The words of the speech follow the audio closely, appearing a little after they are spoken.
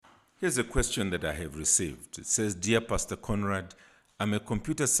Here's a question that I have received. It says, Dear Pastor Conrad, I'm a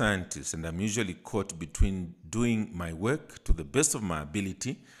computer scientist and I'm usually caught between doing my work to the best of my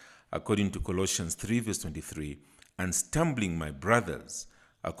ability, according to Colossians 3 verse 23, and stumbling my brothers,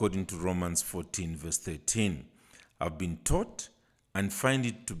 according to Romans 14 verse 13. I've been taught and find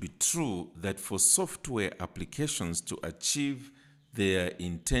it to be true that for software applications to achieve their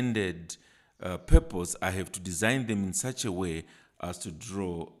intended purpose, I have to design them in such a way as to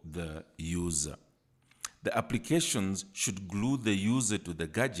draw the user. The applications should glue the user to the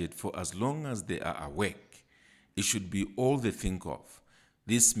gadget for as long as they are awake. It should be all they think of.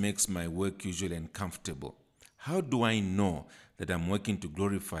 This makes my work usually uncomfortable. How do I know that I'm working to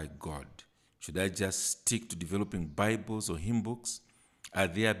glorify God? Should I just stick to developing Bibles or hymn books? Are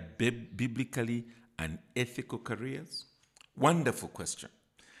there biblically and ethical careers? Wonderful question.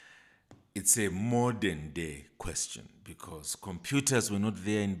 It's a modern day question because computers were not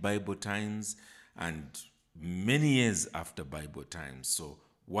there in Bible times and many years after Bible times. So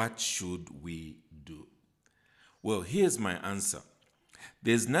what should we do? Well, here's my answer.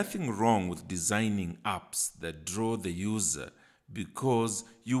 There's nothing wrong with designing apps that draw the user because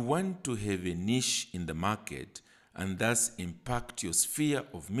you want to have a niche in the market and thus impact your sphere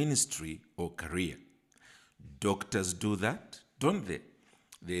of ministry or career. Doctors do that, don't they?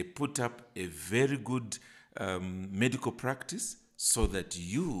 They put up a very good medical practice so that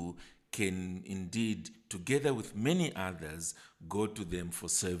you can indeed, together with many others, go to them for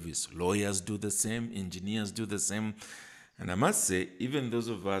service. Lawyers do the same, engineers do the same. And I must say, even those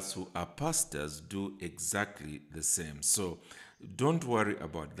of us who are pastors do exactly the same. So don't worry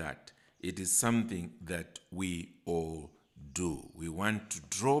about that. It is something that we all do. We want to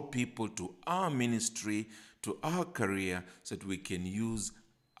draw people to our ministry, to our career, so that we can use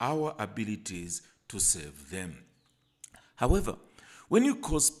our abilities to serve them. However, when you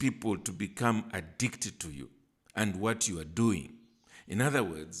cause people to become addicted to you and what you are doing, in other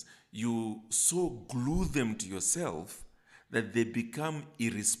words, you so glue them to yourself that they become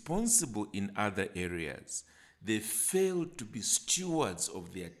irresponsible in other areas. They fail to be stewards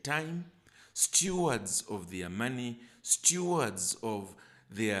of their time, stewards of their money, stewards of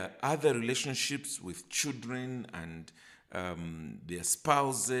their other relationships with children and their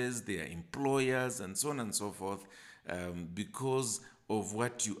spouses, their employers, and so on and so forth, because of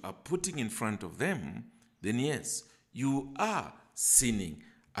what you are putting in front of them, then yes, you are sinning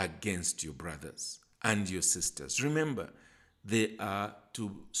against your brothers and your sisters. Remember, they are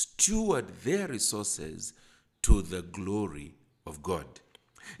to steward their resources to the glory of God.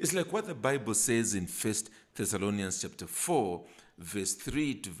 It's like what the Bible says in 1 Thessalonians chapter 4, verse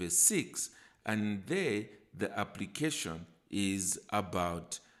 3 to verse 6, and there the application is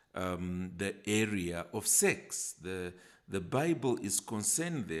about the area of sex. The Bible is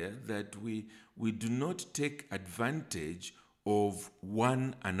concerned there that we do not take advantage of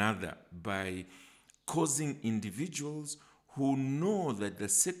one another by causing individuals who know that the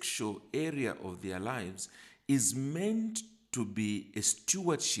sexual area of their lives is meant to be a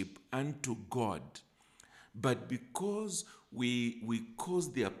stewardship unto God. But because we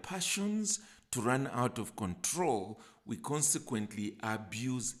cause their passions to run out of control, we consequently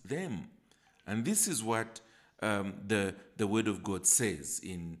abuse them. And this is what the Word of God says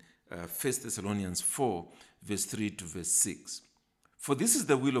in 1 Thessalonians 4, verse 3 to verse 6. For this is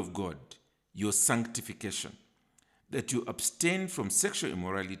the will of God, your sanctification, that you abstain from sexual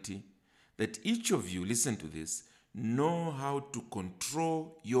immorality, that each of you, listen to this, know how to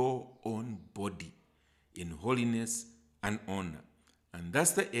control your own body in holiness and honor. And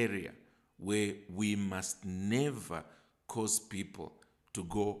that's the area where we must never cause people to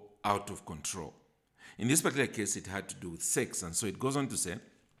go out of control. In this particular case, it had to do with sex. And so it goes on to say,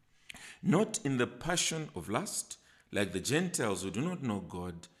 not in the passion of lust, like the Gentiles who do not know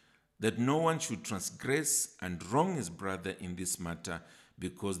God, that no one should transgress and wrong his brother in this matter,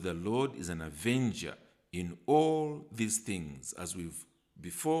 because the Lord is an avenger in all these things, as we've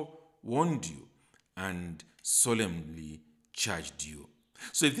before warned you and solemnly charged you.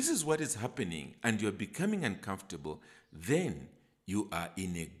 So if this is what is happening and you're becoming uncomfortable, then you are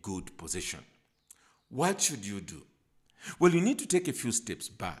in a good position. What should you do? Well, you need to take a few steps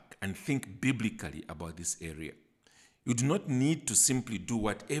back and think biblically about this area. You do not need to simply do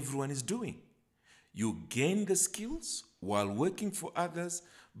what everyone is doing. You gain the skills while working for others,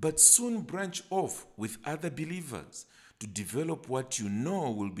 but soon branch off with other believers to develop what you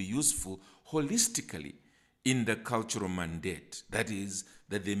know will be useful holistically in the cultural mandate. That is,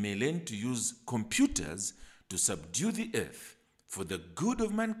 that they may learn to use computers to subdue the earth for the good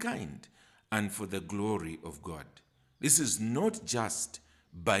of mankind and for the glory of God. This is not just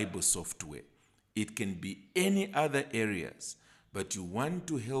Bible software. It can be any other areas, but you want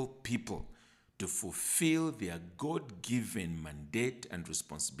to help people to fulfill their God-given mandate and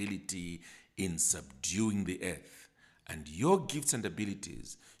responsibility in subduing the earth. And your gifts and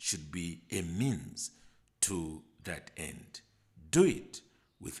abilities should be a means to that end. Do it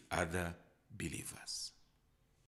with other believers.